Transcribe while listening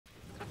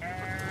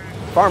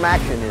Farm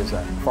Action is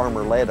a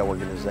farmer-led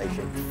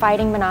organization.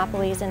 Fighting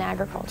monopolies in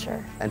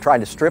agriculture. And trying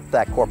to strip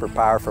that corporate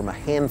power from a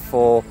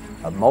handful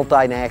of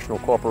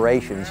multinational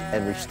corporations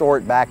and restore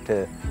it back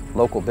to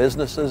local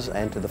businesses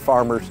and to the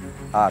farmers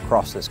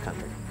across this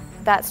country.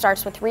 That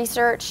starts with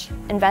research,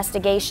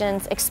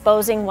 investigations,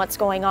 exposing what's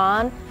going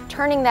on,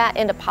 turning that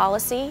into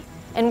policy,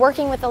 and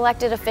working with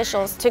elected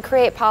officials to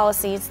create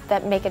policies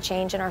that make a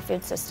change in our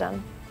food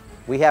system.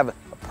 We have a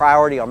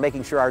priority on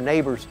making sure our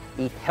neighbors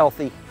eat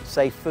healthy,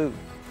 safe food.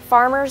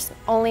 Farmers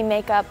only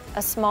make up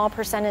a small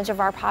percentage of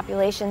our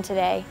population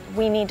today.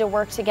 We need to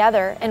work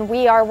together, and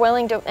we are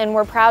willing to, and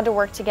we're proud to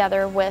work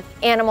together with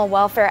animal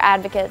welfare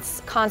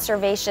advocates,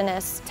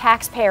 conservationists,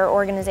 taxpayer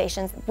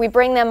organizations. We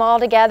bring them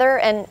all together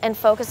and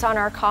focus on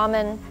our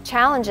common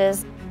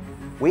challenges.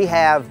 We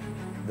have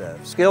the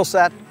skill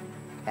set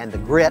and the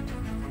grit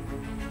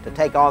to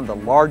take on the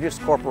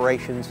largest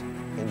corporations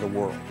in the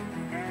world.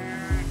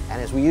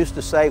 And as we used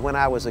to say when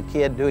I was a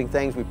kid doing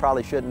things we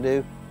probably shouldn't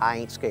do, I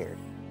ain't scared.